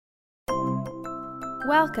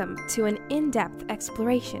Welcome to an in-depth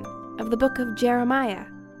exploration of the book of Jeremiah,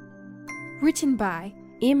 written by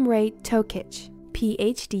Imre Tokic,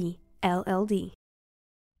 Ph.D., LLD.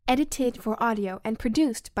 Edited for audio and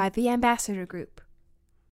produced by the Ambassador Group.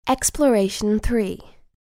 Exploration 3.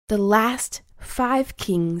 The Last 5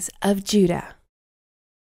 Kings of Judah.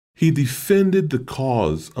 He defended the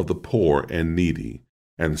cause of the poor and needy,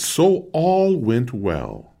 and so all went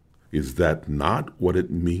well. Is that not what it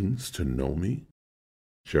means to know me?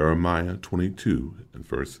 Jeremiah 22 and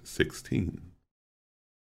verse 16.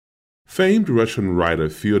 Famed Russian writer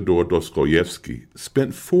Fyodor Dostoevsky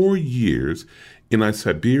spent 4 years in a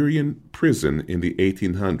Siberian prison in the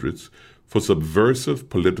 1800s for subversive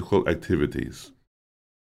political activities.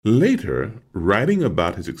 Later, writing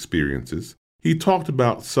about his experiences, he talked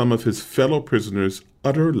about some of his fellow prisoners'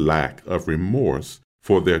 utter lack of remorse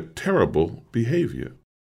for their terrible behavior.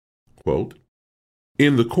 Quote,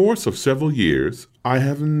 "In the course of several years, I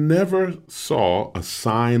have never saw a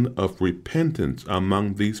sign of repentance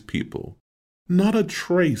among these people, not a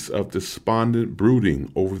trace of despondent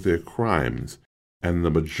brooding over their crimes, and the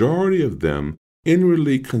majority of them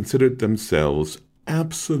inwardly considered themselves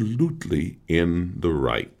absolutely in the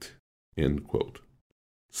right." End quote.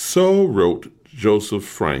 So wrote Joseph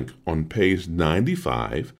Frank on page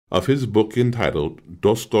 95 of his book entitled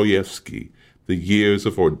Dostoevsky, The Years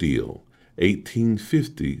of Ordeal,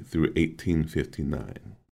 1850 through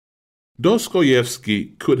 1859.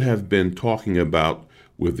 Dostoevsky could have been talking about,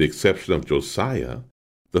 with the exception of Josiah,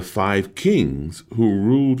 the 5 kings who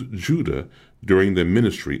ruled Judah during the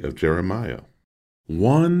ministry of Jeremiah.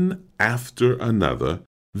 One after another,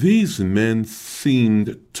 these men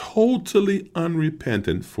seemed totally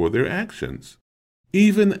unrepentant for their actions,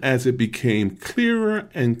 even as it became clearer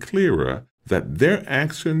and clearer that their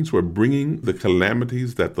actions were bringing the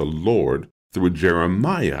calamities that the Lord, through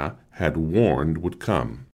Jeremiah, had warned would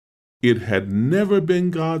come. It had never been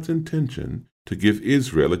God's intention to give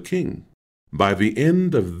Israel a king. By the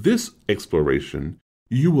end of this exploration,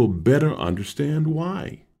 you will better understand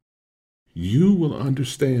why. You will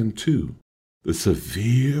understand, too, the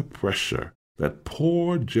severe pressure that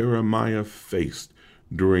poor Jeremiah faced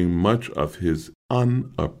during much of his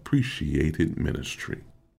unappreciated ministry.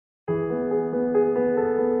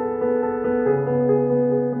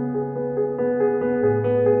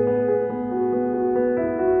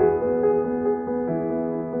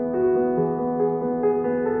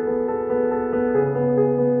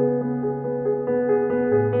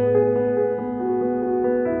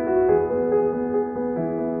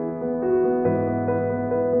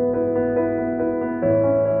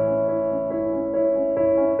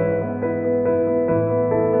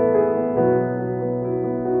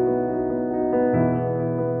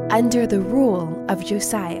 Under the rule of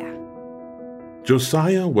Josiah.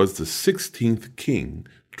 Josiah was the 16th king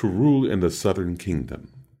to rule in the southern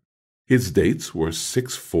kingdom. His dates were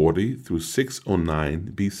 640 through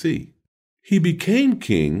 609 BC. He became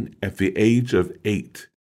king at the age of 8,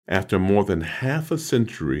 after more than half a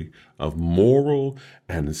century of moral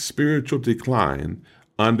and spiritual decline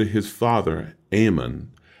under his father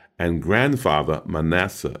Amon and grandfather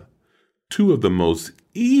Manasseh, 2 of the most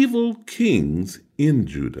evil kings in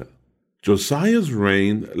Judah. Josiah's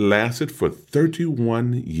reign lasted for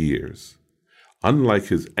 31 years. Unlike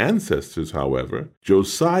his ancestors, however,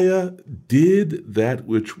 Josiah did that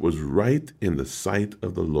which was right in the sight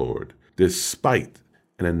of the Lord, despite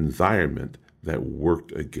an environment that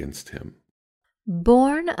worked against him.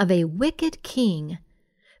 Born of a wicked king,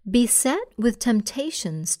 beset with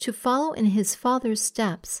temptations to follow in his father's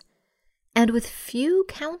steps, and with few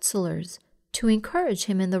counselors to encourage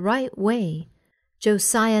him in the right way,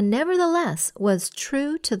 Josiah nevertheless was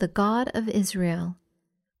true to the God of Israel.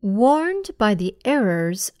 Warned by the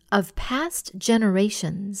errors of past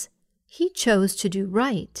generations, he chose to do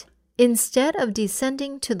right, instead of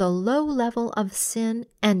descending to the low level of sin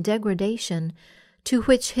and degradation to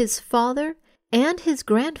which his father and his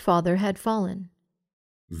grandfather had fallen.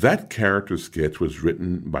 That character sketch was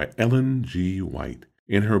written by Ellen G. White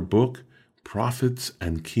in her book Prophets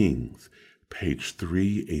and Kings, page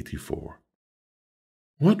 384.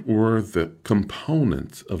 What were the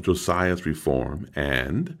components of Josiah's reform,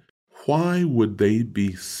 and why would they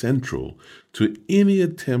be central to any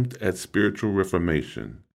attempt at spiritual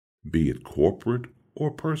reformation, be it corporate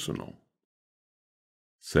or personal?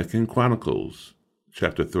 2 Chronicles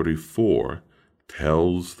chapter 34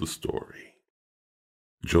 tells the story.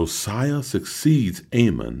 Josiah succeeds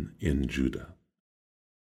Amon in Judah.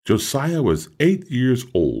 Josiah was 8 years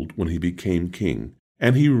old when he became king,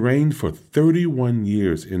 and he reigned for 31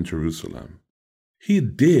 years in Jerusalem. He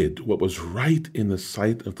did what was right in the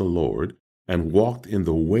sight of the Lord, and walked in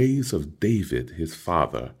the ways of David his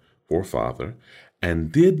forefather,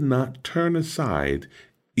 and did not turn aside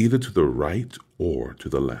either to the right or to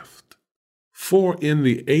the left. For in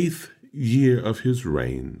the 8th year of his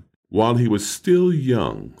reign, while he was still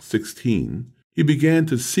young, 16, he began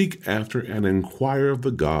to seek after and inquire of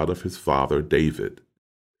the God of his father David.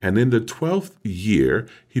 And in the 12th year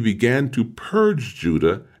he began to purge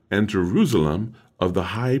Judah and Jerusalem of the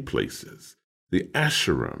high places, the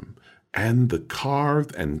Asherim, and the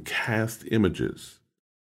carved and cast images.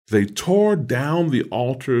 They tore down the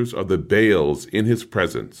altars of the Baals in his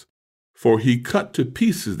presence, for he cut to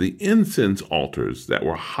pieces the incense altars that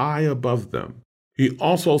were high above them. He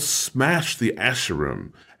also smashed the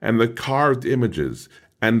Asherim and the carved images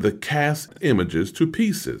and the cast images to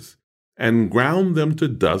pieces, and ground them to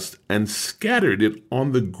dust, and scattered it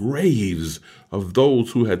on the graves of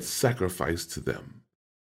those who had sacrificed to them.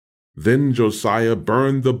 Then Josiah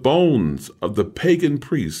burned the bones of the pagan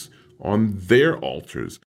priests on their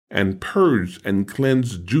altars, and purged and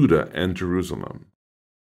cleansed Judah and Jerusalem.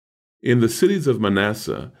 In the cities of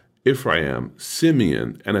Manasseh, Ephraim,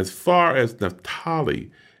 Simeon, and as far as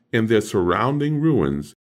Naphtali, in their surrounding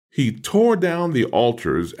ruins, he tore down the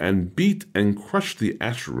altars and beat and crushed the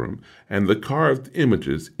Asherim and the carved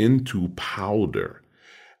images into powder,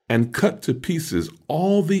 and cut to pieces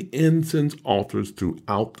all the incense altars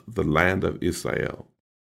throughout the land of Israel.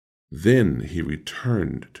 Then he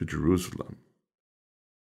returned to Jerusalem.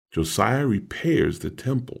 Josiah repairs the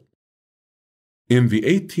temple. In the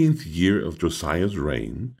 18th year of Josiah's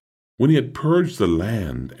reign, when he had purged the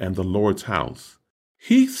land and the Lord's house,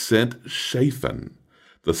 he sent Shaphan,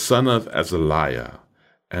 the son of Azaliah,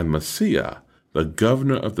 and Maaseiah, the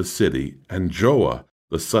governor of the city, and Joah,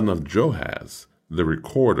 the son of Joahaz, the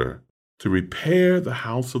recorder, to repair the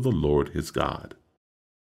house of the Lord his God.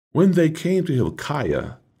 When they came to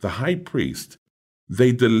Hilkiah, the high priest,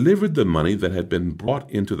 they delivered the money that had been brought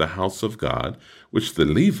into the house of God, which the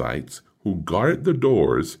Levites, who guarded the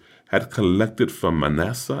doors, had collected from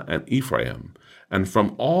Manasseh and Ephraim, and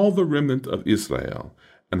from all the remnant of Israel,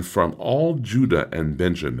 and from all Judah and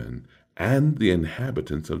Benjamin, and the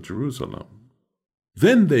inhabitants of Jerusalem.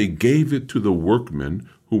 Then they gave it to the workmen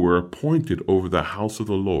who were appointed over the house of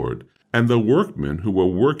the Lord, and the workmen who were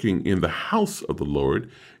working in the house of the Lord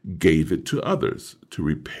gave it to others to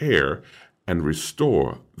repair and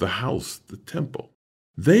restore the house, the temple.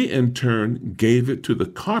 They in turn gave it to the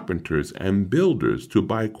carpenters and builders to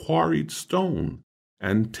buy quarried stone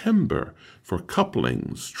and timber for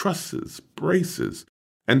couplings, trusses, braces,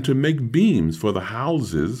 and to make beams for the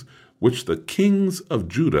houses which the kings of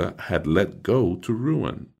Judah had let go to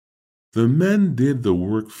ruin. The men did the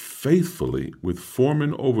work faithfully, with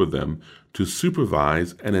foremen over them to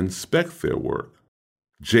supervise and inspect their work.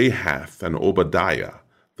 Jahath and Obadiah,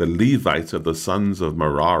 the Levites of the sons of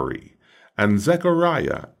Merari, and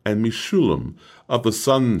Zechariah and Meshullam of the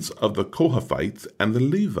sons of the Kohathites and the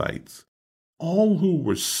Levites, all who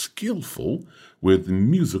were skillful with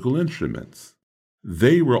musical instruments.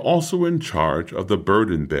 They were also in charge of the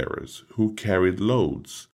burden bearers who carried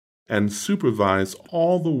loads, and supervised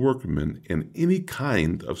all the workmen in any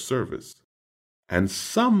kind of service. And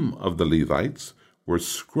some of the Levites were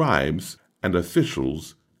scribes and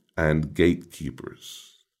officials and gatekeepers.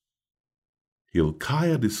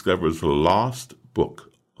 Hilkiah discovers the lost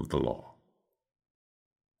book of the law.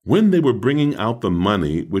 When they were bringing out the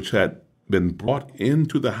money which had been brought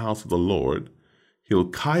into the house of the Lord,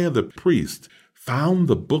 Hilkiah the priest found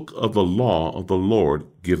the book of the law of the Lord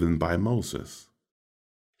given by Moses.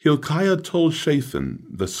 Hilkiah told Shaphan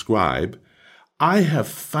the scribe, "I have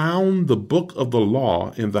found the book of the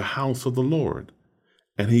law in the house of the Lord."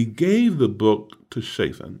 And he gave the book to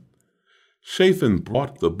Shaphan. Shaphan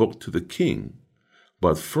brought the book to the king,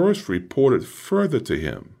 but first reported further to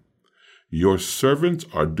him, "Your servants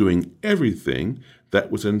are doing everything that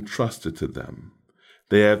was entrusted to them.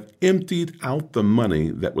 They have emptied out the money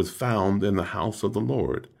that was found in the house of the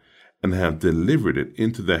Lord, and have delivered it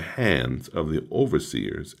into the hands of the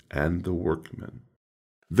overseers and the workmen."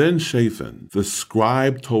 Then Shaphan the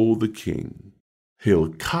scribe told the king,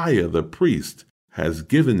 "Hilkiah the priest has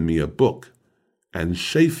given me a book," and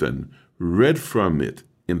Shaphan read from it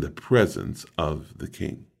in the presence of the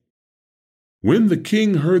king. When the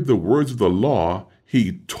king heard the words of the law,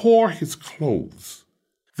 he tore his clothes.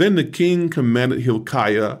 Then the king commanded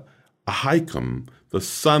Hilkiah, Ahikam, the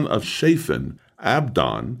son of Shaphan,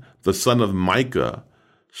 Abdon, the son of Micah,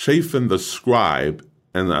 Shaphan the scribe,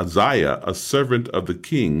 and Isaiah, a servant of the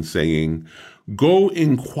king, saying, "Go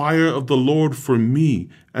inquire of the Lord for me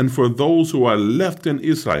and for those who are left in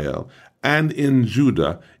Israel and in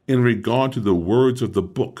Judah in regard to the words of the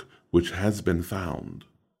book which has been found.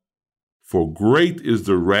 For great is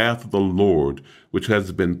the wrath of the Lord which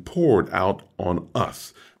has been poured out on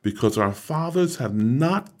us, because our fathers have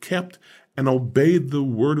not kept and obeyed the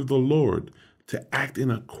word of the Lord to act in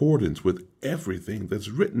accordance with everything that's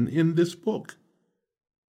written in this book.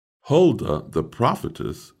 Huldah the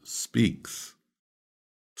prophetess speaks.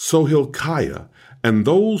 So Hilkiah and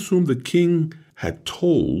those whom the king had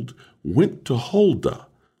told went to Huldah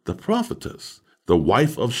the prophetess, the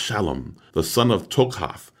wife of Shallum, the son of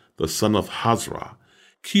Tokhath, the son of Hazra,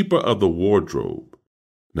 keeper of the wardrobe.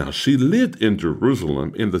 Now she lived in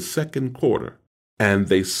Jerusalem in the 2nd quarter, and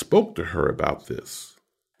they spoke to her about this.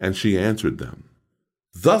 And she answered them,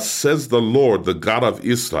 Thus says the Lord, the God of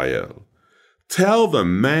Israel, tell the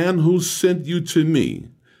man who sent you to me,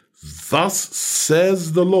 Thus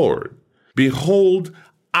says the Lord, Behold,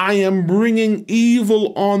 I am bringing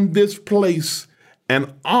evil on this place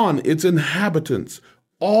and on its inhabitants,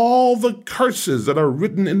 all the curses that are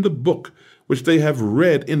written in the book which they have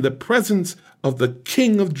read in the presence of the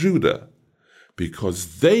king of Judah,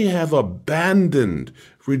 because they have abandoned,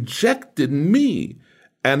 rejected me,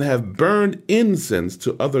 and have burned incense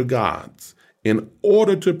to other gods, in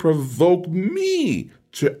order to provoke me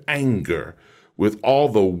to anger with all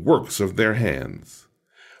the works of their hands.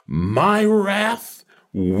 My wrath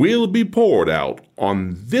will be poured out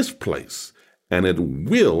on this place, and it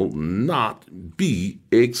will not be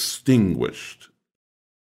extinguished.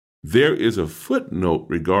 There is a footnote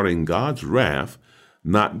regarding God's wrath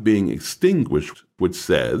not being extinguished, which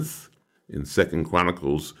says in 2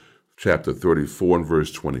 Chronicles chapter 34 and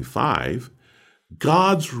verse 25,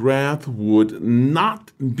 God's wrath would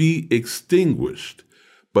not be extinguished,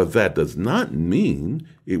 but that does not mean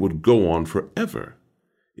it would go on forever.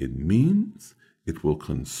 It means it will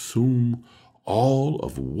consume all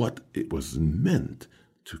of what it was meant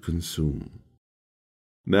to consume.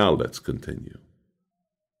 Now let's continue.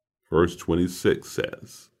 Verse 26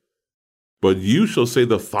 says, But you shall say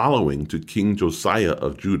the following to King Josiah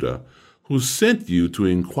of Judah, who sent you to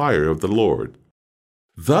inquire of the Lord.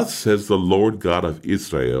 Thus says the Lord God of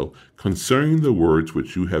Israel concerning the words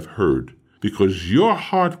which you have heard, because your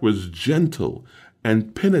heart was gentle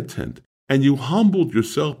and penitent, and you humbled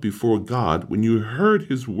yourself before God when you heard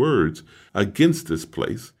his words against this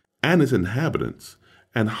place and its inhabitants,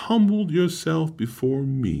 and humbled yourself before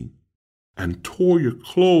me, and tore your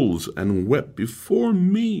clothes and wept before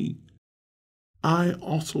me. I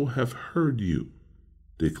also have heard you,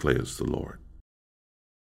 declares the Lord.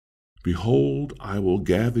 Behold, I will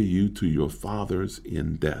gather you to your fathers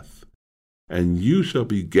in death, and you shall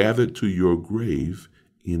be gathered to your grave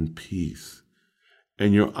in peace.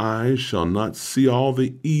 And your eyes shall not see all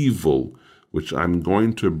the evil which I am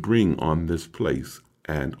going to bring on this place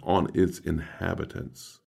and on its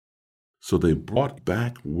inhabitants. So they brought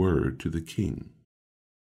back word to the king.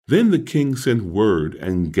 Then the king sent word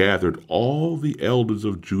and gathered all the elders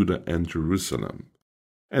of Judah and Jerusalem.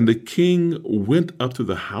 And the king went up to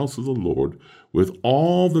the house of the Lord with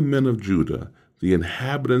all the men of Judah, the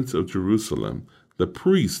inhabitants of Jerusalem, the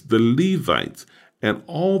priests, the Levites, and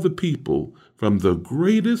all the people, from the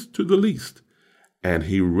greatest to the least. And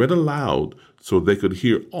he read aloud so they could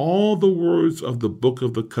hear all the words of the book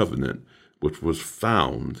of the covenant, which was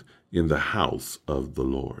found in the house of the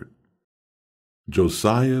Lord.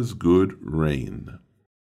 Josiah's good reign.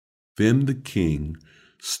 Then the king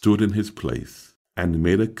stood in his place and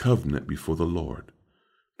made a covenant before the Lord,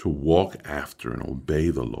 to walk after and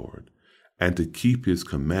obey the Lord, and to keep his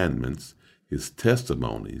commandments, his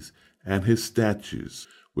testimonies, and his statutes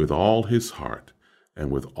with all his heart and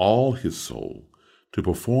with all his soul, to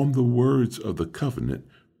perform the words of the covenant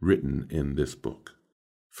written in this book.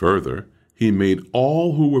 Further, he made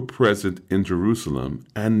all who were present in Jerusalem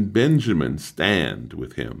and Benjamin stand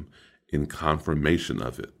with him in confirmation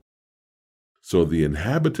of it. So the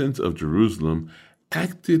inhabitants of Jerusalem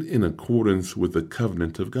acted in accordance with the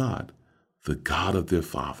covenant of God, the God of their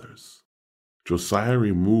fathers. Josiah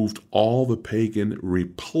removed all the pagan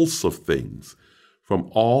repulsive things from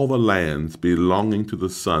all the lands belonging to the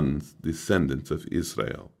descendants of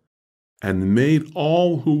Israel, and made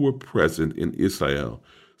all who were present in Israel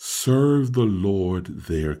serve the Lord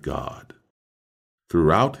their God.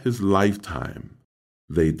 Throughout his lifetime,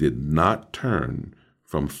 they did not turn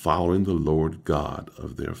from following the Lord God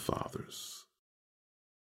of their fathers.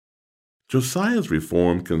 Josiah's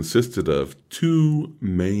reform consisted of two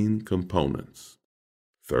main components.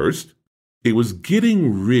 First, it was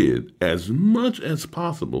getting rid as much as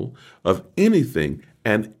possible of anything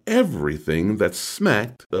and everything that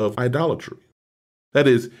smacked of idolatry. That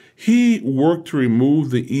is, he worked to remove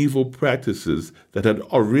the evil practices that had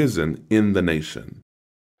arisen in the nation.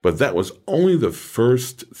 But that was only the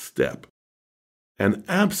first step. An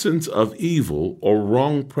absence of evil or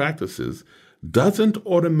wrong practices doesn't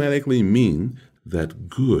automatically mean that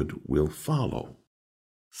good will follow.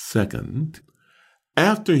 Second,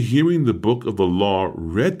 after hearing the book of the law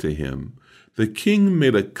read to him, the king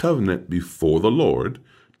made a covenant before the Lord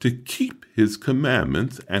to keep his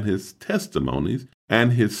commandments and his testimonies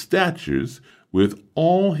and his statutes with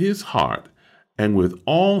all his heart and with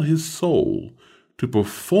all his soul, to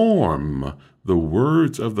perform the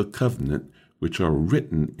words of the covenant which are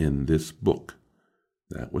written in this book.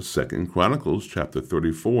 That was 2 Chronicles chapter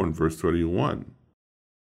 34 and verse 31.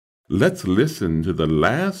 Let's listen to the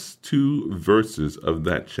last two verses of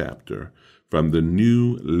that chapter from the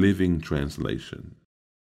New Living Translation.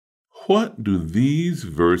 What do these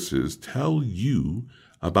verses tell you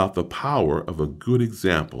about the power of a good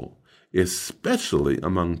example, especially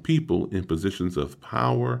among people in positions of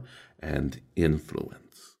power and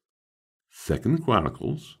influence? 2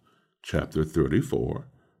 Chronicles chapter 34,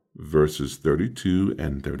 verses 32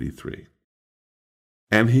 and 33.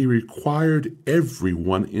 And he required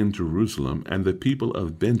everyone in Jerusalem and the people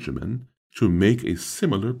of Benjamin to make a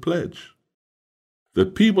similar pledge. The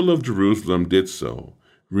people of Jerusalem did so,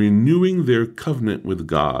 renewing their covenant with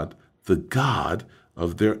God, the God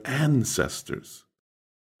of their ancestors.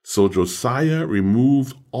 So Josiah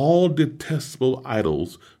removed all detestable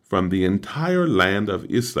idols from the entire land of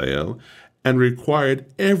Israel and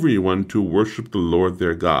required everyone to worship the Lord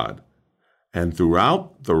their God. And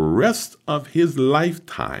throughout the rest of his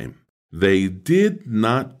lifetime, they did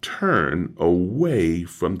not turn away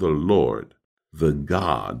from the Lord, the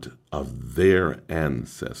God of their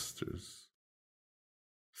ancestors.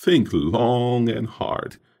 Think long and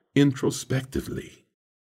hard, introspectively.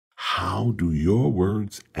 How do your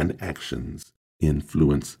words and actions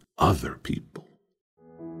influence other people?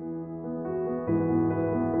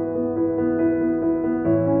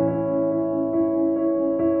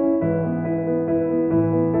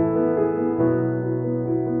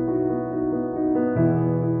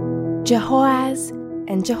 Jehoahaz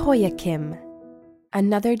and Jehoiakim,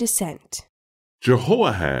 another descent.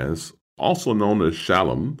 Jehoahaz, also known as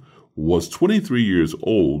Shallum, was 23 years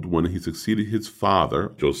old when he succeeded his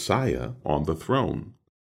father, Josiah, on the throne.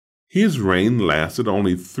 His reign lasted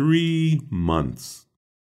only 3 months.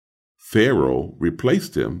 Pharaoh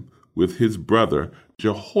replaced him with his brother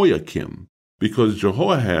Jehoiakim because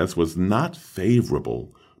Jehoahaz was not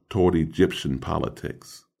favorable toward Egyptian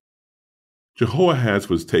politics. Jehoahaz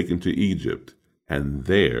was taken to Egypt, and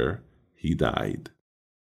there he died.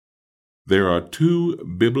 There are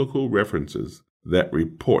 2 biblical references that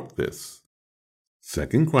report this.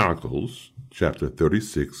 2 Chronicles chapter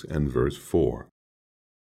 36 and verse 4.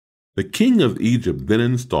 The king of Egypt then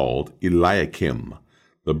installed Eliakim,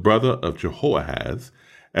 the brother of Jehoahaz,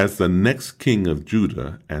 as the next king of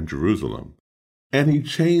Judah and Jerusalem, and he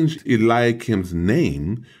changed Eliakim's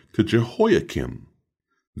name to Jehoiakim.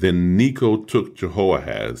 Then Necho took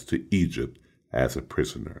Jehoahaz to Egypt as a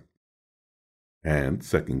prisoner. And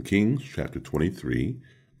 2 Kings chapter 23,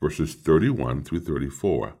 verses 31 through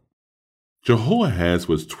 34. Jehoahaz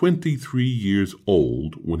was 23 years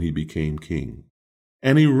old when he became king,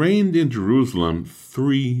 and he reigned in Jerusalem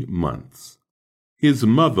 3 months. His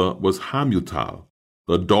mother was Hamutal,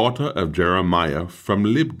 the daughter of Jeremiah from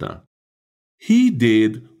Libnah. He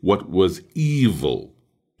did what was evil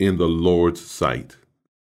in the Lord's sight,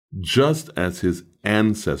 just as his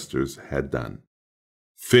ancestors had done.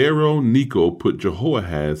 Pharaoh Necho put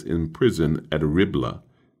Jehoahaz in prison at Riblah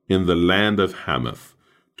in the land of Hamath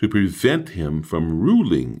to prevent him from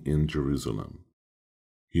ruling in Jerusalem.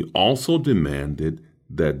 He also demanded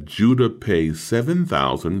that Judah pay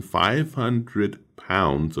 7,500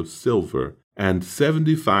 pounds of silver and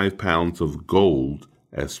 75 pounds of gold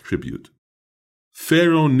as tribute.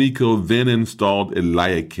 Pharaoh Necho then installed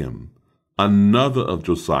Eliakim, another of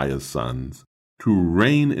Josiah's sons, to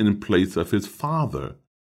reign in place of his father,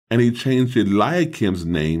 and he changed Eliakim's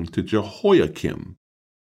name to Jehoiakim.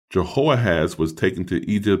 Jehoahaz was taken to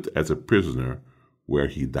Egypt as a prisoner, where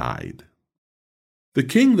he died. The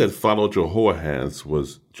king that followed Jehoahaz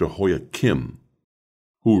was Jehoiakim,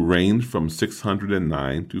 who reigned from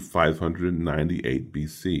 609 to 598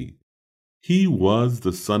 BC. He was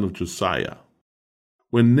the son of Josiah.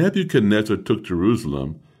 When Nebuchadnezzar took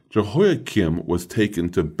Jerusalem, Jehoiakim was taken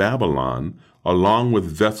to Babylon along with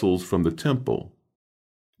vessels from the temple.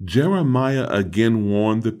 Jeremiah again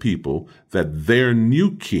warned the people that their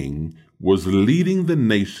new king was leading the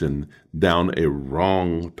nation down a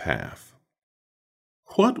wrong path.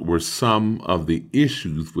 What were some of the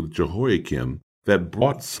issues with Jehoiakim that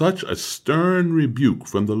brought such a stern rebuke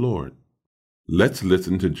from the Lord? Let's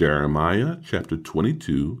listen to Jeremiah chapter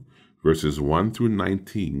 22, verses 1 through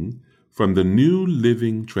 19 from the New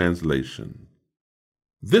Living Translation.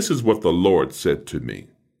 This is what the Lord said to me.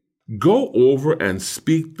 Go over and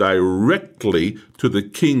speak directly to the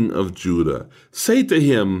king of Judah. Say to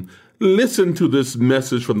him, listen to this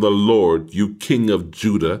message from the Lord, you king of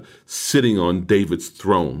Judah, sitting on David's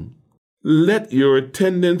throne. Let your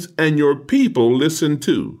attendants and your people listen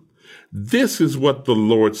too. This is what the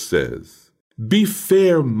Lord says. Be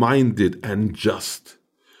fair-minded and just.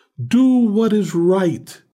 Do what is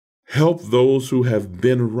right. Help those who have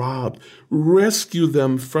been robbed. Rescue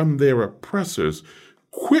them from their oppressors.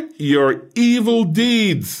 Quit your evil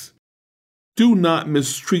deeds. Do not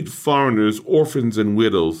mistreat foreigners, orphans, and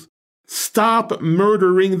widows. Stop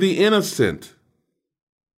murdering the innocent.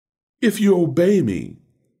 If you obey me,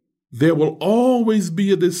 there will always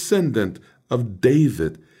be a descendant of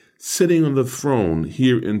David sitting on the throne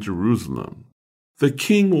here in Jerusalem. The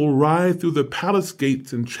king will ride through the palace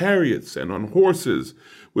gates in chariots and on horses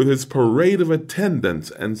with his parade of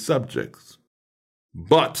attendants and subjects.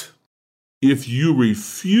 But if you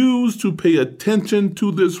refuse to pay attention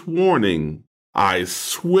to this warning, I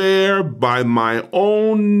swear by my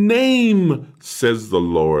own name, says the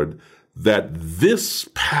Lord, that this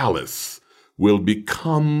palace will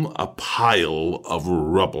become a pile of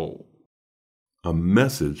rubble. A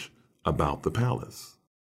message about the palace.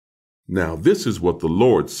 Now, this is what the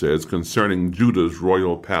Lord says concerning Judah's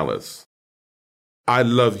royal palace. I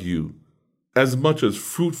love you as much as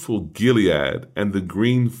fruitful Gilead and the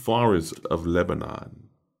green forest of Lebanon.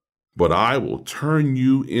 But I will turn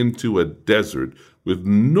you into a desert with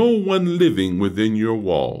no one living within your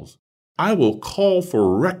walls. I will call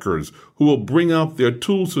for wreckers who will bring out their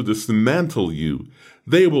tools to dismantle you.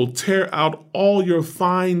 They will tear out all your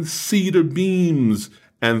fine cedar beams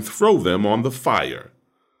and throw them on the fire.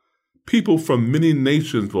 People from many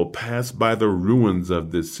nations will pass by the ruins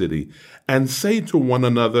of this city and say to one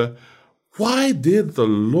another, why did the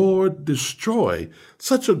Lord destroy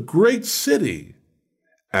such a great city?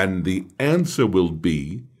 And the answer will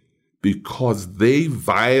be, because they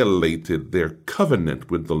violated their covenant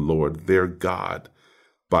with the Lord their God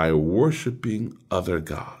by worshiping other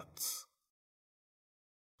gods.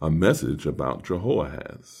 A message about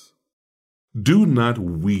Jehoahaz. Do not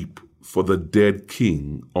weep for the dead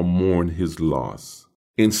king or mourn his loss.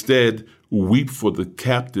 Instead, weep for the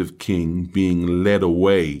captive king being led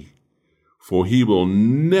away, for he will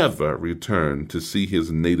never return to see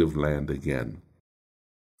his native land again.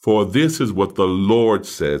 For this is what the Lord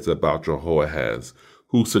says about Jehoahaz,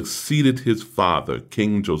 who succeeded his father,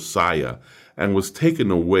 King Josiah, and was taken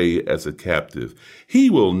away as a captive. He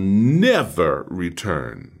will never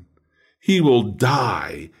return. He will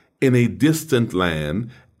die in a distant land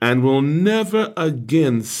and will never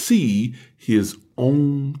again see his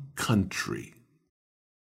own country.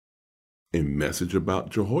 A message about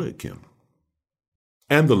Jehoiakim.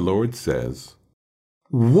 And the Lord says,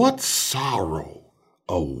 what sorrow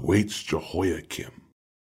awaits Jehoiakim,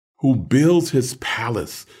 who builds his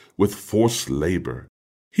palace with forced labor.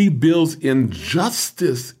 He builds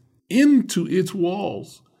injustice into its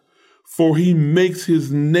walls, for he makes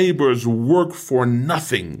his neighbors work for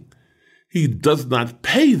nothing. He does not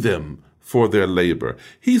pay them for their labor.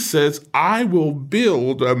 He says, I will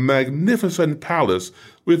build a magnificent palace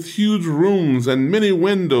with huge rooms and many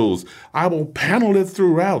windows. I will panel it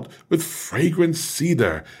throughout with fragrant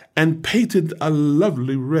cedar and paint it a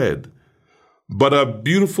lovely red. But a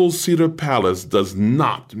beautiful cedar palace does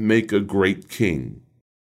not make a great king.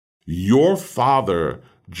 Your father,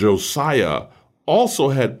 Josiah, also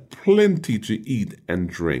had plenty to eat and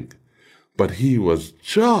drink, but he was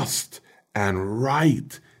just and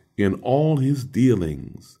right in all his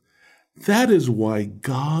dealings. That is why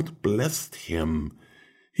God blessed him.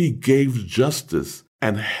 He gave justice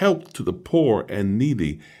and help to the poor and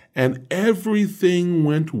needy, and everything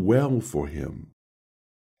went well for him.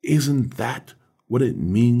 Isn't that what it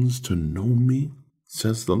means to know me,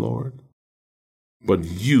 says the Lord? But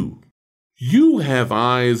you have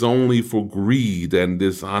eyes only for greed and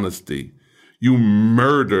dishonesty. You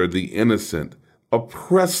murder the innocent,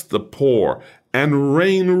 oppress the poor, and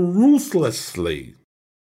reign ruthlessly.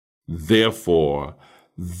 Therefore,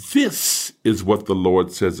 this is what the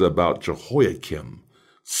Lord says about Jehoiakim,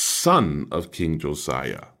 son of King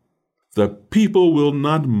Josiah. The people will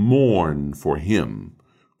not mourn for him,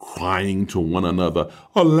 crying to one another,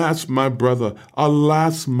 alas, my brother,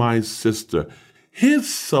 alas, my sister.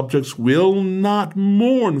 His subjects will not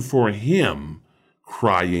mourn for him,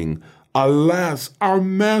 crying, alas, our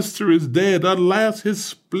master is dead, alas, his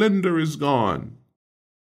splendor is gone.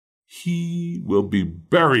 he will be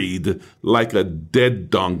buried like a dead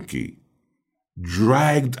donkey,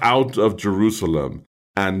 dragged out of Jerusalem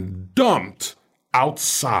and dumped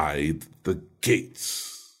outside the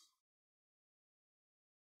gates.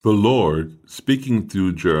 The Lord, speaking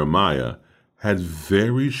through Jeremiah, had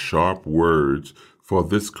very sharp words for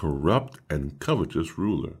this corrupt and covetous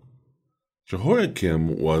ruler.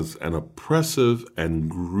 Jehoiakim was an oppressive and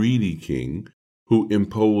greedy king who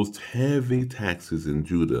imposed heavy taxes in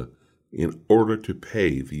Judah in order to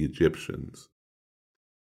pay the Egyptians.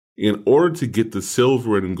 In order to get the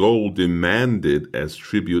silver and gold demanded as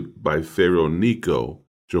tribute by Pharaoh Necho,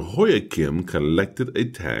 Jehoiakim collected a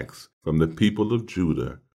tax from the people of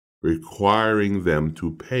Judah, requiring them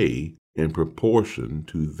to pay in proportion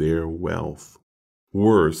to their wealth.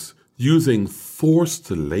 Worse, using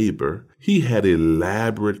forced labor, he had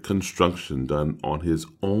elaborate construction done on his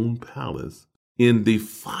own palace in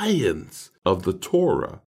defiance of the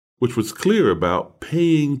Torah, which was clear about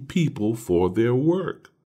paying people for their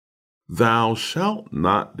work. Thou shalt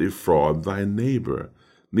not defraud thy neighbor,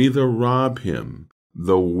 neither rob him.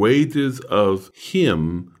 The wages of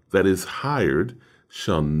him that is hired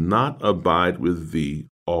shall not abide with thee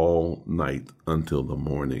all night until the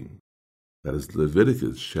morning. That is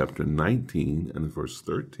Leviticus chapter 19 and verse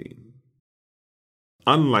 13.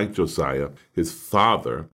 Unlike Josiah, his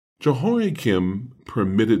father, Jehoiakim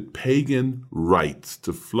permitted pagan rites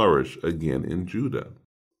to flourish again in Judah.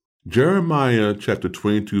 Jeremiah chapter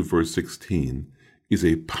 22 verse 16 is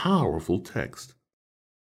a powerful text.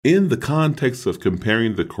 In the context of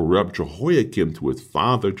comparing the corrupt Jehoiakim to his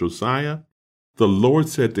father Josiah, the Lord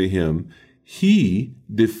said to him, "He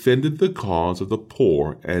defended the cause of the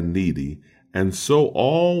poor and needy, and so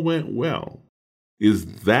all went well." Is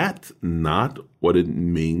that not what it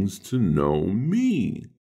means to know me?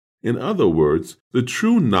 In other words, the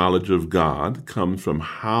true knowledge of God comes from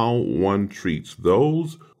how one treats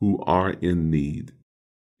those who are in need.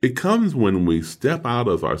 It comes when we step out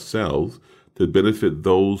of ourselves to benefit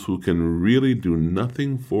those who can really do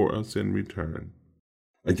nothing for us in return.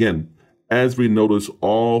 Again, as we notice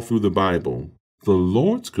all through the Bible, the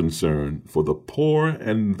Lord's concern for the poor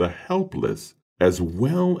and the helpless, as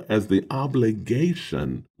well as the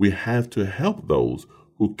obligation we have to help those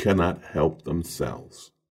who cannot help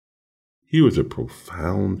themselves. Here is a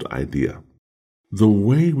profound idea. The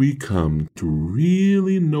way we come to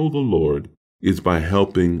really know the Lord is by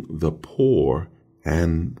helping the poor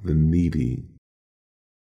and the needy.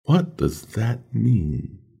 What does that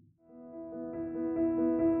mean?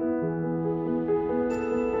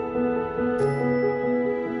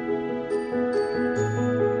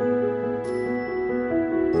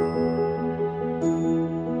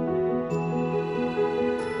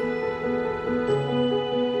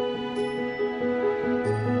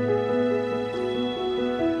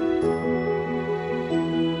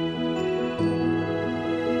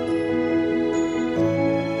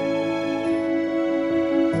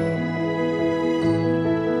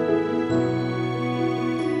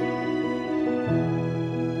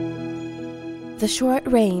 The short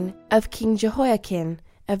reign of King Jehoiakim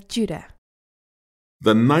of Judah.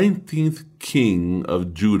 The 19th king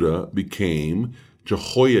of Judah became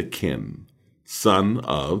Jehoiakim, son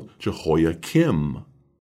of Jehoiakim.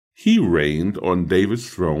 He reigned on David's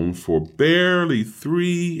throne for barely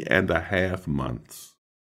 3.5 months.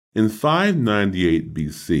 In 598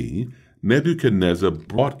 BC, Nebuchadnezzar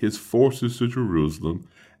brought his forces to Jerusalem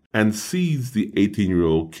and seized the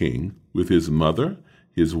 18-year-old king with his mother,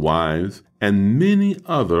 his wives, and many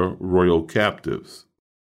other royal captives.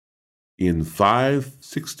 In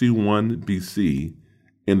 561 BC,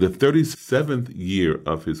 in the 37th year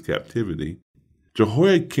of his captivity,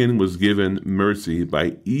 Jehoiakim was given mercy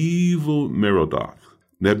by evil Merodach,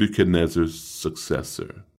 Nebuchadnezzar's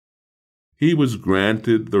successor. He was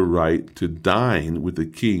granted the right to dine with the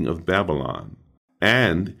king of Babylon,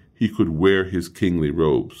 and he could wear his kingly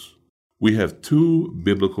robes. We have two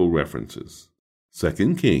biblical references.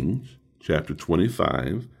 2 Kings chapter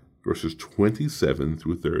 25, verses 27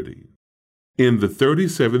 through 30. In the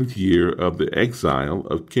 37th year of the exile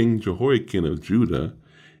of King Jehoiakim of Judah,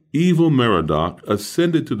 evil Merodach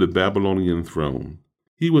ascended to the Babylonian throne.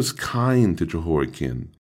 He was kind to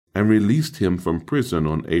Jehoiakim and released him from prison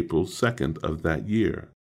on April 2nd of that year.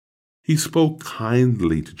 He spoke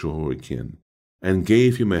kindly to Jehoiakim and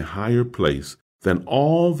gave him a higher place than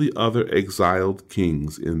all the other exiled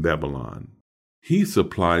kings in Babylon. He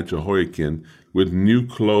supplied Jehoiakim with new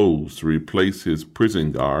clothes to replace his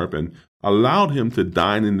prison garb and allowed him to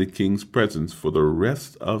dine in the king's presence for the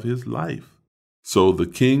rest of his life. So the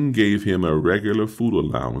king gave him a regular food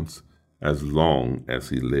allowance as long as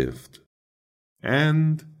he lived.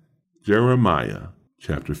 And Jeremiah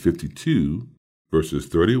chapter 52, verses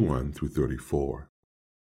 31 through 34.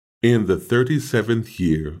 In the 37th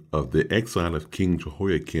year of the exile of King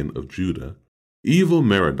Jehoiakim of Judah,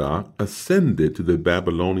 Evil-Merodach ascended to the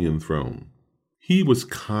Babylonian throne. He was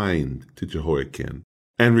kind to Jehoiakim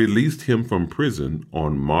and released him from prison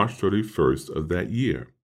on March 31st of that year.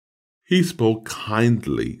 He spoke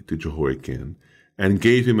kindly to Jehoiakim and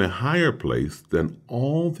gave him a higher place than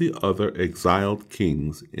all the other exiled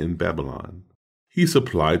kings in Babylon. He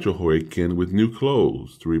supplied Jehoiakim with new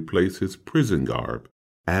clothes to replace his prison garb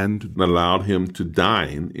and allowed him to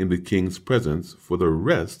dine in the king's presence for the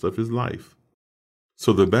rest of his life.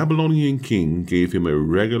 So the Babylonian king gave him a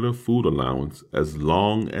regular food allowance as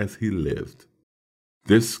long as he lived.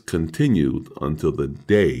 This continued until the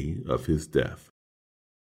day of his death.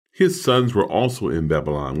 His sons were also in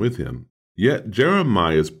Babylon with him, yet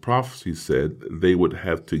Jeremiah's prophecy said they would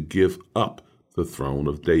have to give up the throne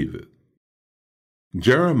of David.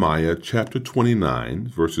 Jeremiah chapter 29,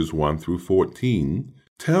 verses 1 through 14,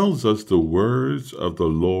 tells us the words of the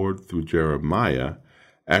Lord through Jeremiah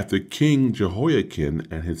after King Jehoiakim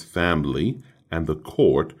and his family and the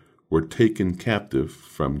court were taken captive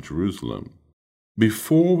from Jerusalem.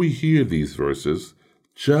 Before we hear these verses,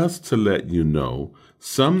 just to let you know,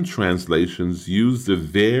 some translations use the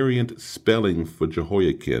variant spelling for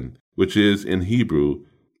Jehoiakim, which is in Hebrew,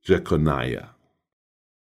 Jeconiah.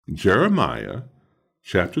 Jeremiah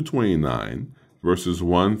chapter 29, verses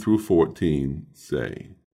 1 through 14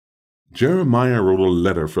 say, Jeremiah wrote a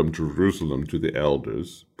letter from Jerusalem to the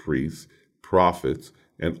elders, priests, prophets,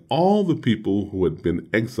 and all the people who had been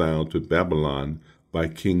exiled to Babylon by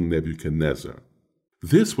King Nebuchadnezzar.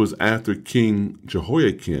 This was after King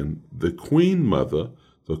Jehoiakim, the queen mother,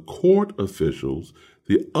 the court officials,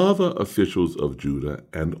 the other officials of Judah,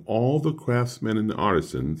 and all the craftsmen and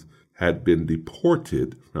artisans had been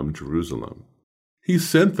deported from Jerusalem. He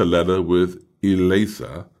sent the letter with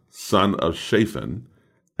Elasah, son of Shaphan,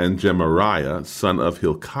 and Gemariah, son of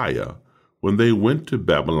Hilkiah, when they went to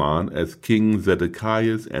Babylon as King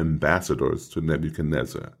Zedekiah's ambassadors to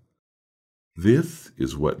Nebuchadnezzar. This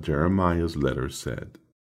is what Jeremiah's letter said.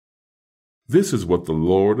 This is what the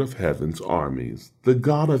Lord of heaven's armies, the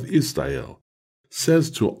God of Israel,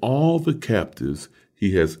 says to all the captives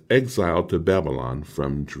he has exiled to Babylon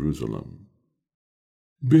from Jerusalem.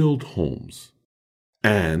 Build homes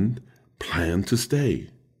and plan to stay.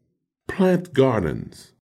 Plant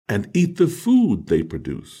gardens and eat the food they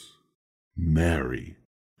produce. Marry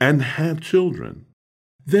and have children.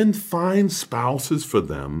 Then find spouses for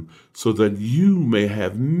them so that you may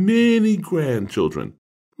have many grandchildren.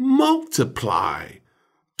 Multiply.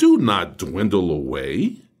 Do not dwindle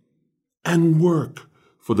away. And work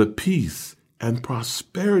for the peace and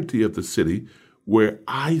prosperity of the city where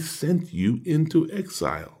I sent you into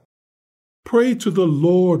exile. Pray to the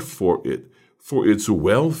Lord for it, for its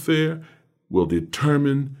welfare will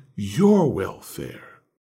determine your welfare.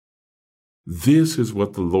 This is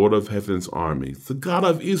what the Lord of heaven's armies, the God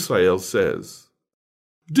of Israel, says.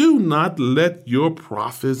 Do not let your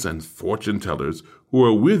prophets and fortune-tellers who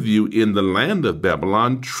are with you in the land of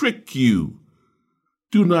Babylon trick you.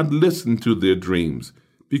 Do not listen to their dreams,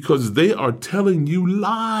 because they are telling you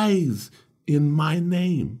lies in my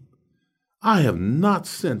name. I have not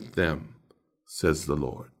sent them, says the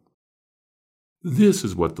Lord. This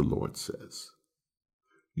is what the Lord says.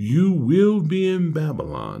 You will be in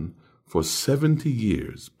Babylon for 70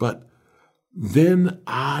 years, but then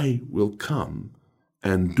I will come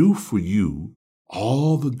and do for you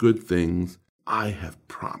all the good things I have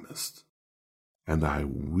promised, and I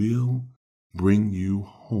will bring you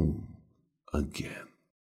home again.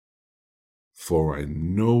 For I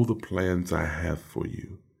know the plans I have for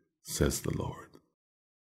you, says the Lord.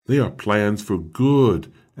 They are plans for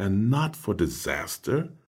good and not for disaster,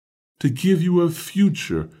 to give you a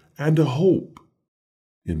future and a hope.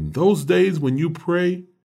 In those days when you pray,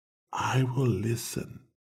 I will listen.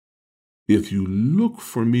 If you look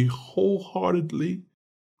for me wholeheartedly,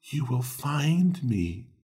 you will find me.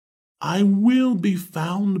 I will be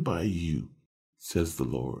found by you, says the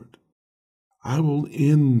Lord. I will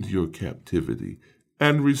end your captivity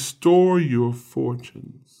and restore your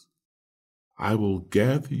fortunes. I will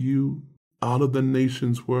gather you out of the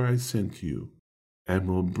nations where I sent you and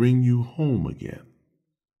will bring you home again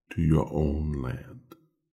to your own land.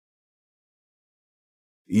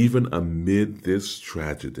 Even amid this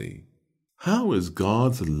tragedy, how is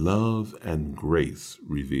God's love and grace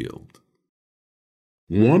revealed?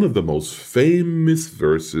 One of the most famous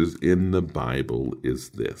verses in the Bible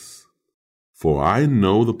is this: For I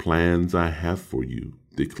know the plans I have for you,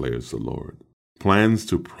 declares the Lord, plans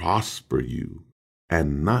to prosper you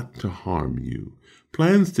and not to harm you,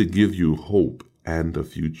 plans to give you hope and a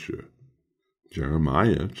future.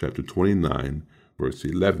 Jeremiah chapter 29, verse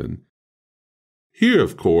 11. Here,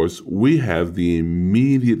 of course, we have the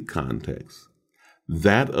immediate context,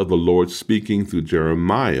 that of the Lord speaking through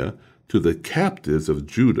Jeremiah to the captives of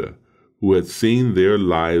Judah, who had seen their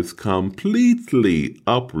lives completely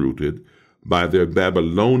uprooted by their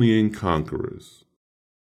Babylonian conquerors.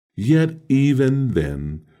 Yet even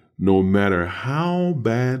then, no matter how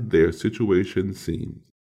bad their situation seemed,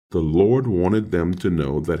 the Lord wanted them to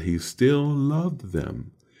know that He still loved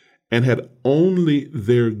them and had only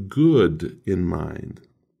their good in mind.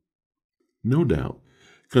 No doubt,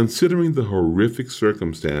 considering the horrific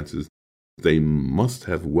circumstances, they must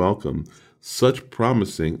have welcomed such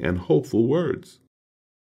promising and hopeful words.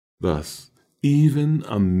 Thus, even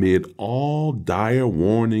amid all dire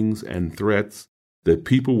warnings and threats, the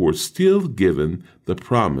people were still given the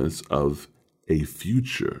promise of a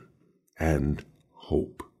future and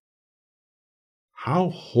hope. How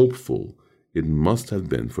hopeful it must have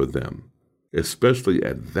been for them, especially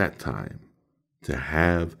at that time, to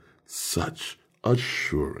have such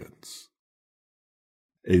assurance.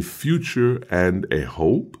 A future and a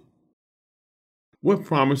hope? What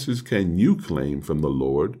promises can you claim from the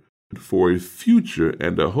Lord for a future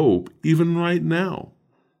and a hope even right now,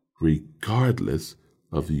 regardless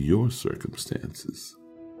of your circumstances?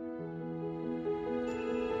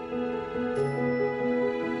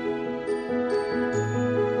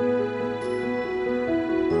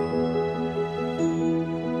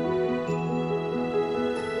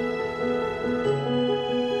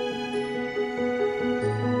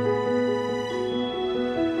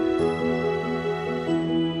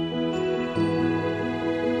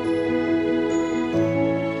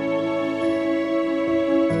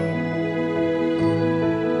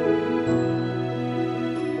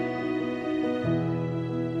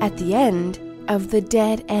 At the end of the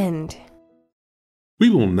dead end. We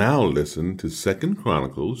will now listen to 2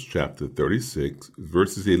 Chronicles chapter 36,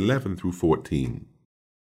 verses 11 through 14.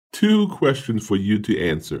 2 questions for you to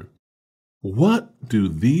answer. What do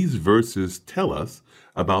these verses tell us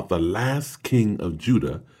about the last king of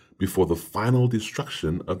Judah before the final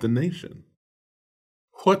destruction of the nation?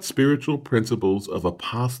 What spiritual principles of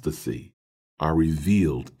apostasy are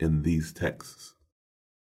revealed in these texts?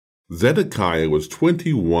 Zedekiah was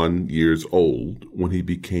 21 years old when he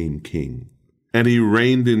became king, and he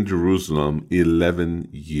reigned in Jerusalem 11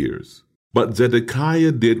 years. But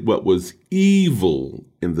Zedekiah did what was evil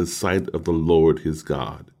in the sight of the Lord his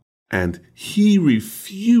God, and he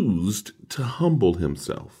refused to humble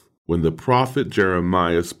himself when the prophet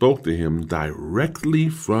Jeremiah spoke to him directly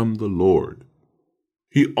from the Lord.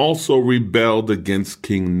 He also rebelled against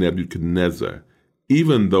King Nebuchadnezzar,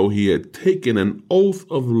 even though he had taken an oath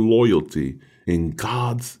of loyalty in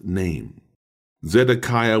God's name.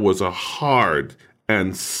 Zedekiah was a hard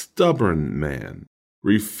and stubborn man,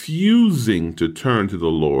 refusing to turn to the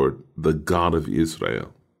Lord, the God of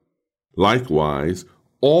Israel. Likewise,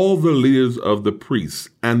 all the leaders of the priests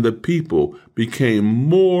and the people became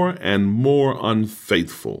more and more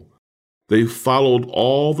unfaithful. They followed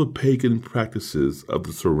all the pagan practices of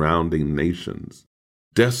the surrounding nations,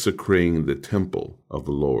 desecrating the temple of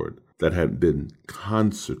the Lord that had been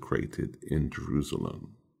consecrated in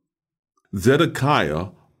Jerusalem. Zedekiah,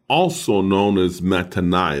 also known as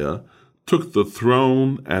Mattaniah, took the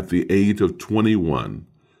throne at the age of 21,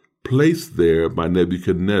 placed there by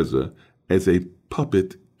Nebuchadnezzar as a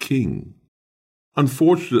puppet king.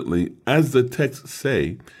 Unfortunately, as the texts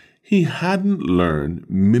say, he hadn't learned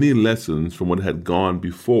many lessons from what had gone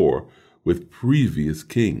before with previous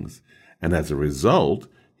kings, and as a result,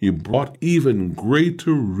 he brought even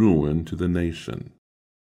greater ruin to the nation.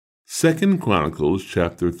 2 Chronicles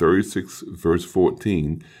chapter 36, verse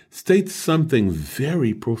 14 states something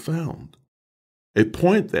very profound, a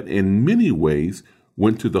point that in many ways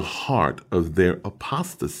went to the heart of their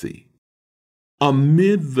apostasy.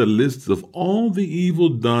 Amid the list of all the evil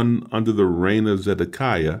done under the reign of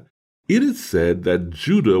Zedekiah, it is said that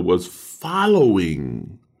Judah was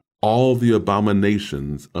following all the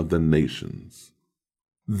abominations of the nations.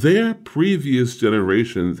 Their previous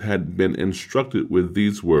generations had been instructed with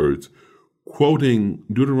these words, quoting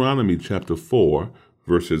Deuteronomy chapter 4,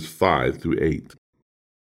 verses 5 through 8.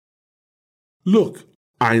 Look,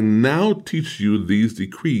 I now teach you these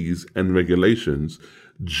decrees and regulations,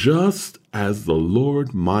 just as the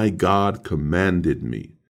Lord my God commanded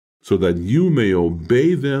me, so that you may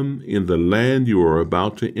obey them in the land you are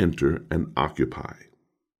about to enter and occupy.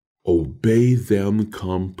 Obey them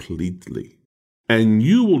completely, and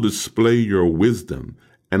you will display your wisdom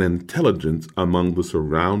and intelligence among the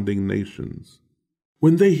surrounding nations.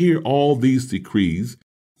 When they hear all these decrees,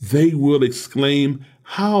 they will exclaim,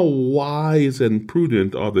 "How wise and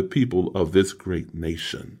prudent are the people of this great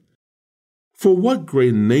nation!" For what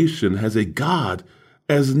great nation has a God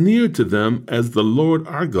as near to them as the Lord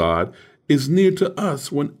our God is near to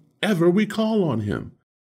us whenever we call on him?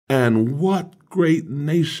 And what great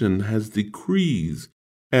nation has decrees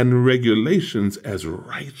and regulations as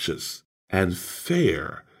righteous and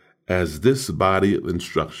fair as this body of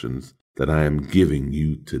instructions that I am giving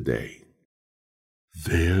you today?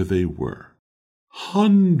 There they were,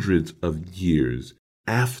 hundreds of years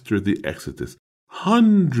after the Exodus,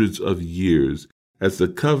 hundreds of years as the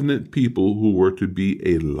covenant people who were to be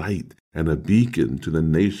a light and a beacon to the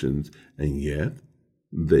nations, and yet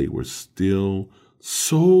they were still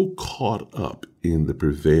so caught up in the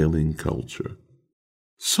prevailing culture,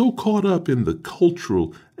 so caught up in the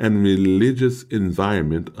cultural and religious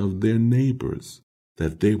environment of their neighbors,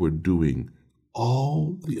 that they were doing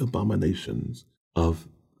all the abominations of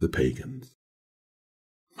the pagans.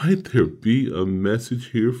 Might there be a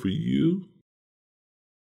message here for you?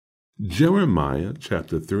 Jeremiah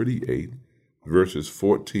chapter 38, verses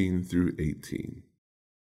 14 through 18.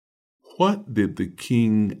 What did the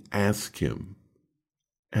king ask him,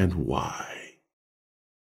 and why?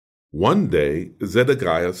 One day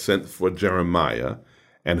Zedekiah sent for Jeremiah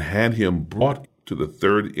and had him brought to the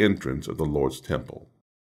third entrance of the Lord's temple.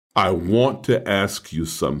 "I want to ask you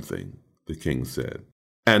something," the king said,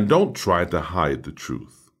 "and don't try to hide the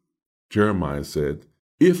truth." Jeremiah said,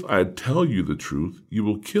 "If I tell you the truth, you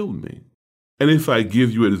will kill me. And if I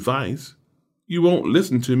give you advice, you won't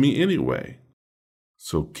listen to me anyway."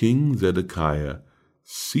 So King Zedekiah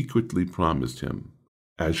secretly promised him,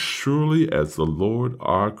 "As surely as the Lord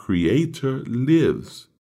our Creator lives,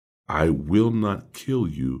 I will not kill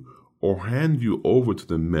you or hand you over to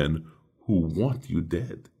the men who want you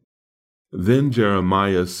dead." Then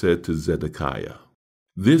Jeremiah said to Zedekiah,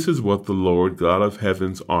 "This is what the Lord God of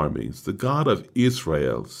heaven's armies, the God of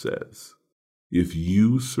Israel, says. If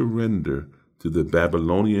you surrender to the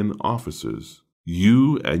Babylonian officers,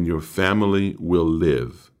 you and your family will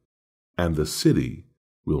live, and the city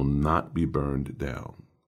will not be burned down.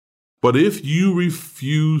 But if you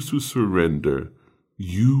refuse to surrender,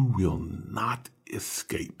 you will not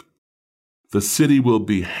escape. The city will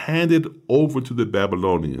be handed over to the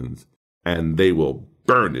Babylonians, and they will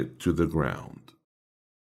burn it to the ground."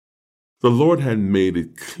 The Lord had made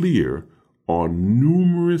it clear on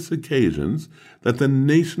numerous occasions that the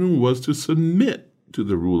nation was to submit to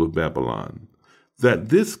the rule of Babylon, that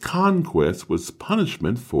this conquest was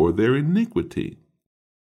punishment for their iniquity.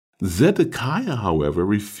 Zedekiah, however,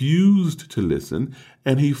 refused to listen,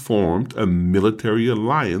 and he formed a military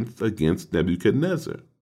alliance against Nebuchadnezzar.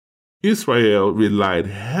 Israel relied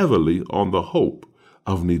heavily on the hope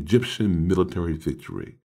of an Egyptian military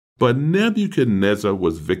victory, but Nebuchadnezzar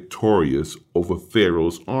was victorious over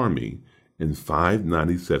Pharaoh's army in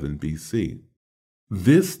 597 BC.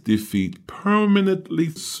 This defeat permanently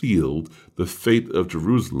sealed the fate of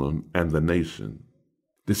Jerusalem and the nation,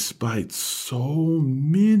 despite so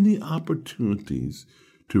many opportunities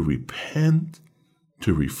to repent,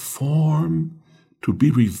 to reform, to be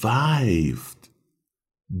revived.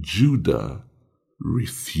 Judah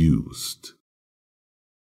refused.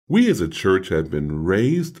 We as a church have been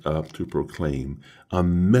raised up to proclaim a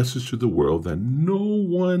message to the world that no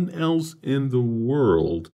one else in the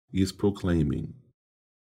world is proclaiming.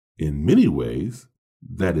 In many ways,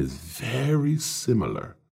 that is very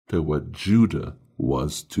similar to what Judah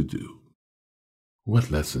was to do.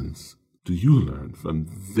 What lessons do you learn from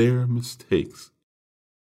their mistakes?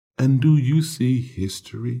 And do you see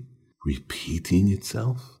history repeating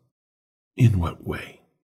itself? In what way?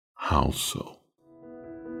 How so?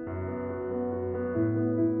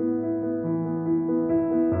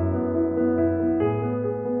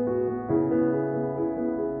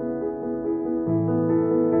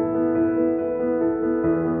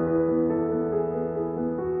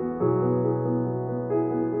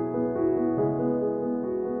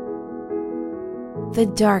 The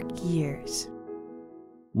Dark Years.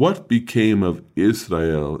 What became of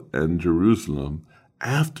Israel and Jerusalem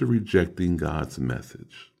after rejecting God's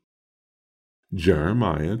message?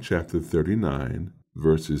 Jeremiah chapter 39,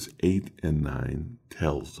 verses 8 and 9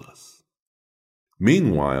 tells us.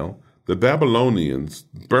 Meanwhile, the Babylonians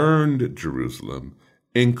burned Jerusalem,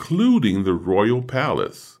 including the royal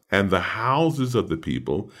palace and the houses of the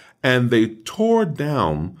people, and they tore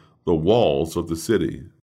down the walls of the city.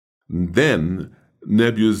 Then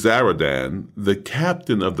Nebuzaradan, the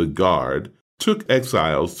captain of the guard, took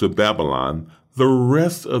exiles to Babylon, the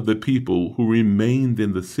rest of the people who remained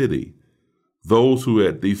in the city, those who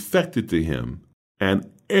had defected to him, and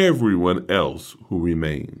everyone else who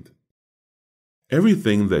remained.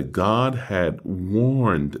 Everything that God had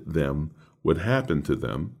warned them would happen to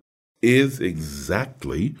them is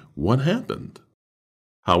exactly what happened.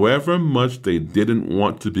 However much they didn't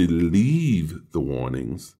want to believe the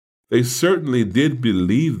warnings, they certainly did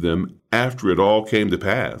believe them after it all came to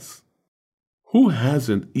pass. Who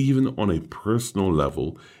hasn't, even on a personal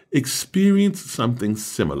level, experienced something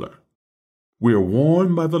similar? We are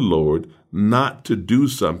warned by the Lord not to do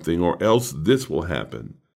something or else this will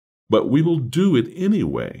happen, but we will do it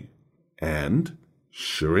anyway. And,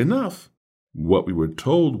 sure enough, what we were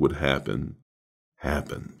told would happen,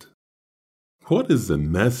 happened. What is the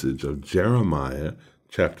message of Jeremiah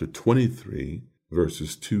chapter 23,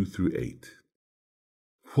 verses 2 through 8?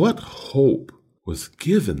 What hope was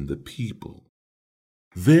given the people?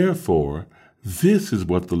 Therefore, this is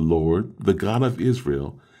what the Lord, the God of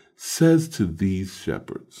Israel, says to these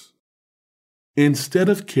shepherds. Instead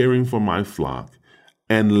of caring for my flock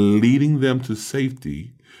and leading them to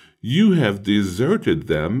safety, you have deserted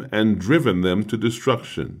them and driven them to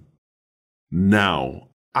destruction. Now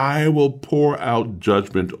I will pour out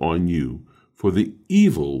judgment on you for the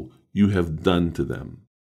evil you have done to them.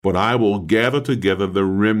 But I will gather together the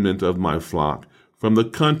remnant of my flock from the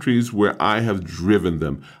countries where I have driven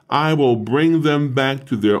them. I will bring them back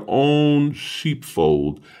to their own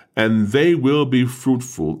sheepfold, and they will be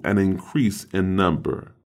fruitful and increase in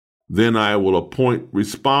number. Then I will appoint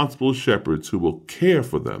responsible shepherds who will care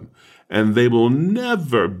for them, and they will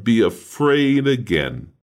never be afraid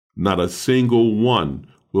again. Not a single one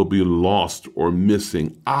will be lost or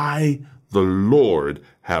missing. I, the Lord,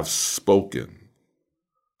 have spoken.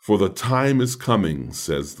 For the time is coming,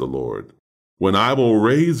 says the Lord, when I will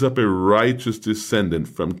raise up a righteous descendant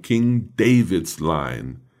from King David's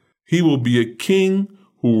line. He will be a king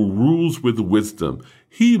who rules with wisdom.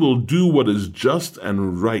 He will do what is just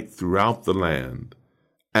and right throughout the land.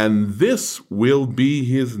 And this will be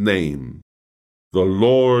his name. The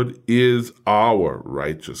Lord is our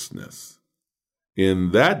righteousness.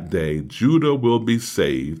 In that day, Judah will be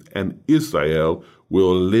saved, and Israel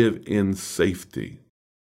will live in safety.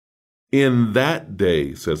 In that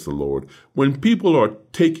day, says the Lord, when people are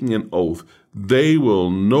taking an oath, they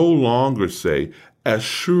will no longer say, as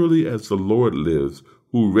surely as the Lord lives,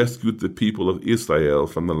 who rescued the people of Israel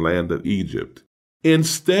from the land of Egypt.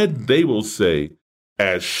 Instead, they will say,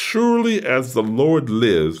 as surely as the Lord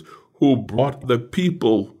lives, who brought the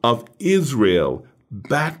people of Israel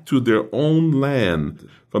back to their own land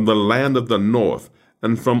from the land of the north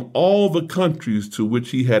and from all the countries to which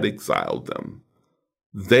he had exiled them.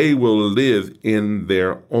 They will live in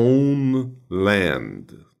their own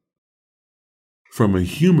land. From a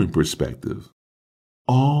human perspective,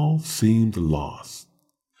 all seemed lost.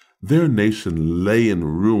 Their nation lay in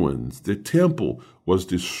ruins. Their temple was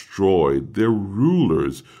destroyed. Their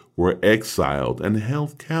rulers were exiled and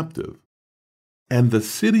held captive. And the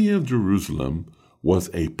city of Jerusalem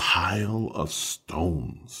was a pile of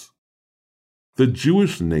stones. The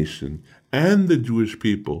Jewish nation and the Jewish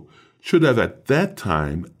people should have at that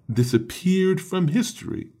time disappeared from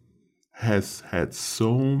history, has had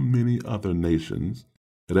so many other nations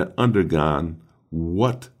that had undergone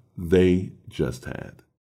what they just had.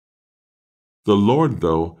 The Lord,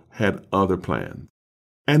 though, had other plans,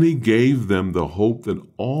 and he gave them the hope that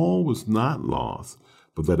all was not lost,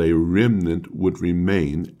 but that a remnant would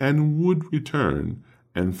remain and would return,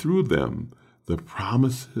 and through them the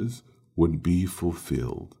promises would be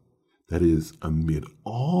fulfilled. That is, amid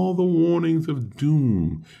all the warnings of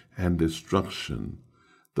doom and destruction,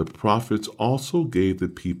 the prophets also gave the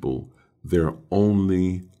people their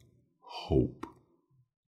only hope.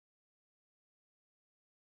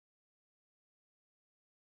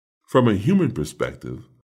 From a human perspective,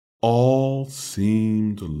 all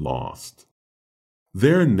seemed lost.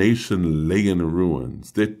 Their nation lay in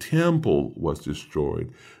ruins. Their temple was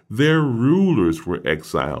destroyed. Their rulers were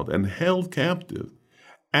exiled and held captive.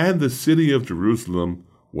 And the city of Jerusalem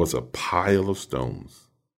was a pile of stones.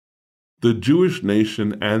 The Jewish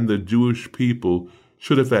nation and the Jewish people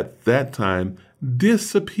should have at that time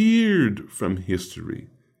disappeared from history,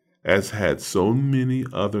 as had so many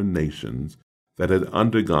other nations that had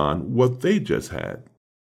undergone what they just had.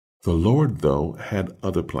 The Lord, though, had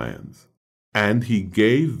other plans, and he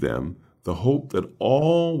gave them the hope that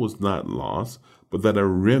all was not lost, but that a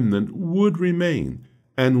remnant would remain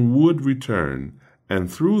and would return,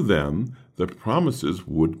 and through them the promises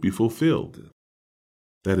would be fulfilled.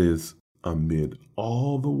 That is, amid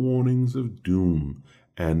all the warnings of doom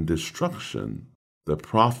and destruction, the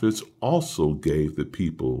prophets also gave the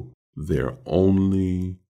people their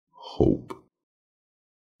only hope.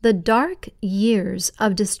 The dark years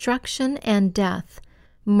of destruction and death,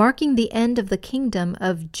 marking the end of the kingdom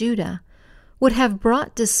of Judah, would have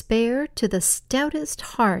brought despair to the stoutest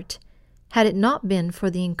heart had it not been for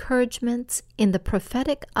the encouragements in the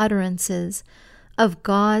prophetic utterances of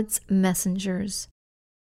God's messengers.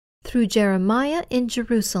 Through Jeremiah in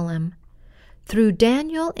Jerusalem, through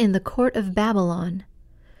Daniel in the court of Babylon,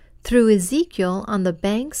 through Ezekiel on the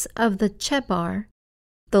banks of the Chebar,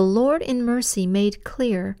 the Lord in mercy made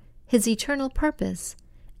clear His eternal purpose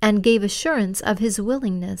and gave assurance of His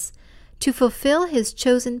willingness to fulfill His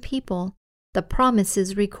chosen people the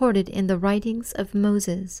promises recorded in the writings of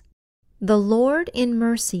Moses. The Lord in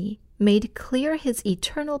mercy made clear His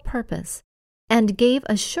eternal purpose and gave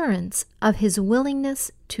assurance of His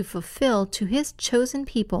willingness to fulfill to His chosen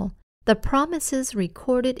people the promises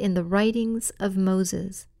recorded in the writings of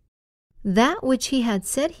Moses. That which He had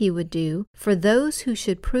said He would do for those who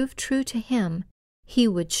should prove true to Him, He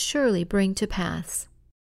would surely bring to pass.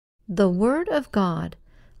 The word of God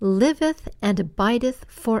liveth and abideth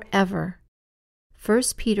forever.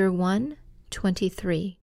 1 Peter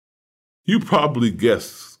 1:23. You probably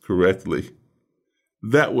guessed correctly.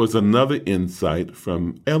 That was another insight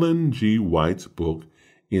from Ellen G. White's book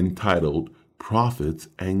entitled Prophets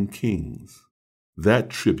and Kings.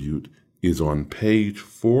 That tribute is on page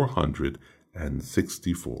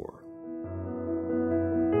 464.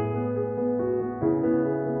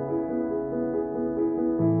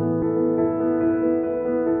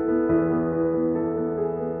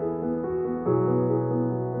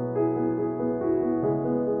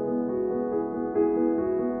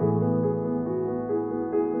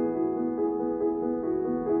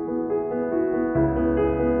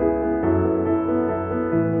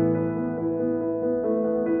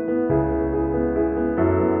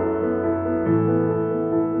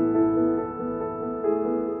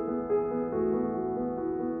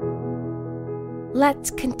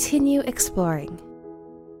 Let's continue exploring.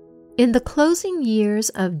 In the closing years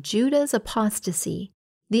of Judah's apostasy,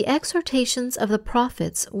 the exhortations of the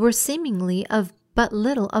prophets were seemingly of but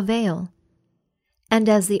little avail. And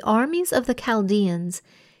as the armies of the Chaldeans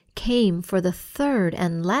came for the third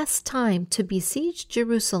and last time to besiege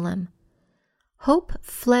Jerusalem, hope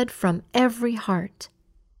fled from every heart.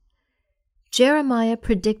 Jeremiah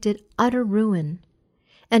predicted utter ruin,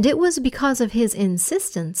 and it was because of his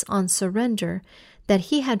insistence on surrender that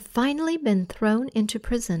he had finally been thrown into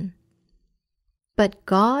prison. But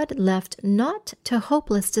God left not to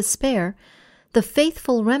hopeless despair the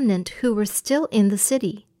faithful remnant who were still in the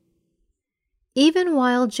city. Even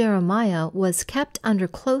while Jeremiah was kept under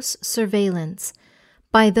close surveillance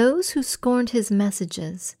by those who scorned his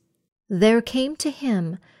messages, there came to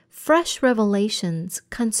him fresh revelations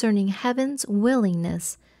concerning heaven's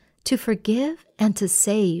willingness to forgive and to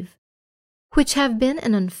save, which have been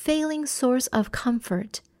an unfailing source of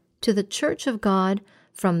comfort to the Church of God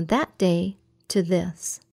from that day to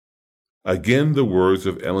this. Again, the words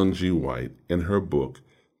of Ellen G. White in her book,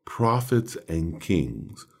 Prophets and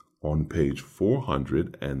Kings, on page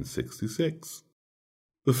 466.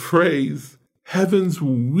 The phrase, heaven's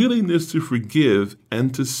willingness to forgive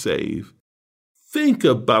and to save. Think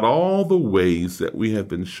about all the ways that we have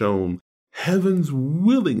been shown heaven's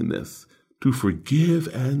willingness to forgive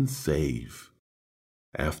and save.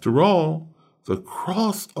 After all, the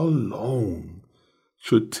cross alone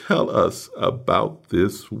should tell us about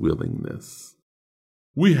this willingness.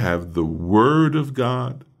 We have the Word of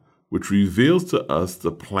God, which reveals to us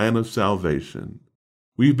the plan of salvation.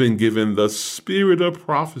 We've been given the spirit of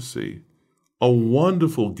prophecy, a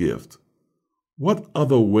wonderful gift. What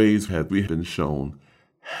other ways have we been shown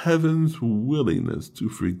heaven's willingness to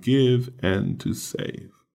forgive and to save?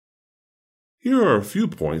 Here are a few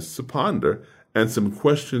points to ponder and some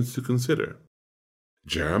questions to consider.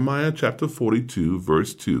 Jeremiah chapter 42,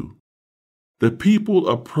 verse 2. The people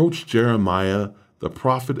approached Jeremiah the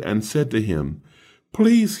prophet and said to him,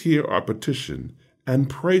 "Please hear our petition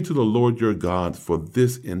and pray to the Lord your God for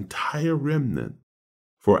this entire remnant.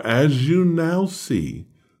 For as you now see,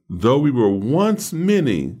 though we were once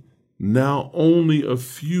many, now only a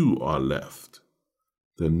few are left."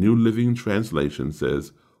 The New Living Translation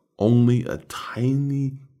says, only a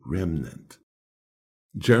tiny remnant.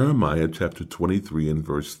 Jeremiah chapter 23 and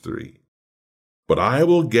verse 3. But I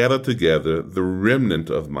will gather together the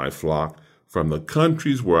remnant of my flock from the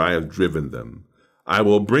countries where I have driven them. I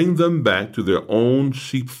will bring them back to their own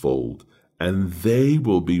sheepfold, and they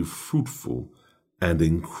will be fruitful and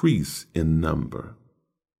increase in number.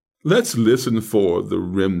 Let's listen for the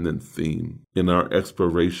remnant theme in our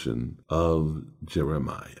exploration of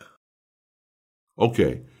Jeremiah.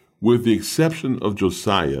 Okay, with the exception of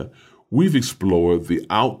Josiah, We've explored the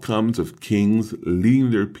outcomes of kings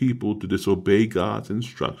leading their people to disobey God's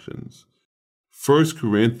instructions. 1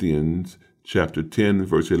 Corinthians chapter 10,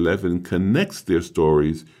 verse 11 connects their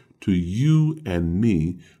stories to you and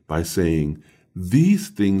me by saying, these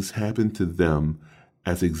things happened to them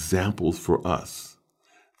as examples for us.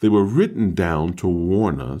 They were written down to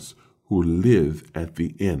warn us who live at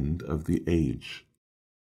the end of the age.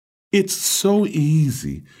 It's so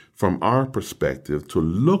easy from our perspective to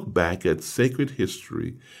look back at sacred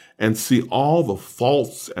history and see all the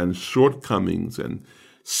faults and shortcomings and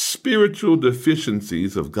spiritual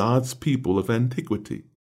deficiencies of God's people of antiquity.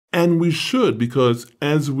 And we should, because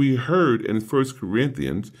as we heard in 1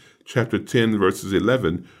 Corinthians chapter 10, verses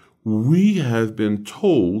 11, we have been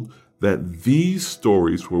told that these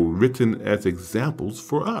stories were written as examples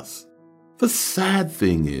for us. The sad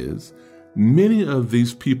thing is, many of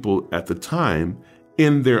these people at the time,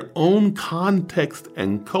 in their own context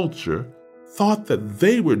and culture, thought that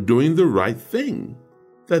they were doing the right thing,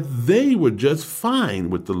 that they were just fine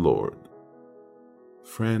with the Lord.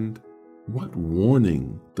 Friend, what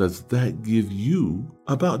warning does that give you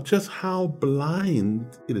about just how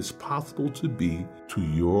blind it is possible to be to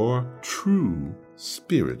your true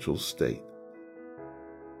spiritual state?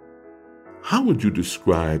 How would you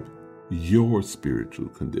describe your spiritual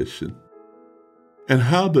condition? And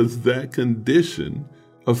how does that condition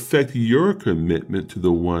affect your commitment to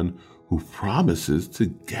the one who promises to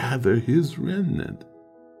gather his remnant?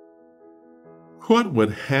 What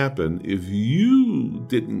would happen if you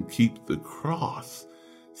didn't keep the cross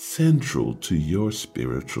central to your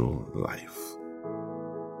spiritual life?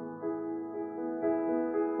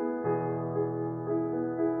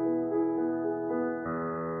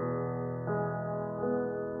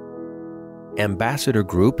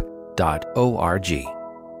 ambassadorgroup.org.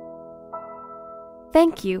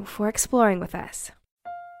 Thank you for exploring with us.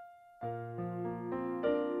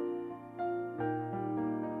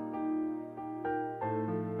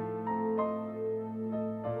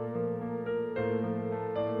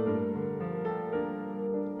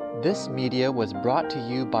 This media was brought to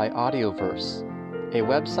you by Audioverse, a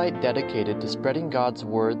website dedicated to spreading God's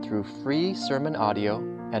Word through free sermon audio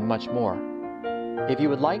and much more. If you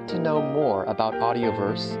would like to know more about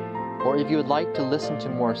Audioverse, or if you would like to listen to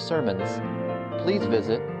more sermons, please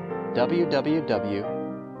visit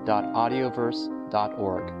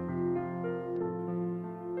www.audioverse.org.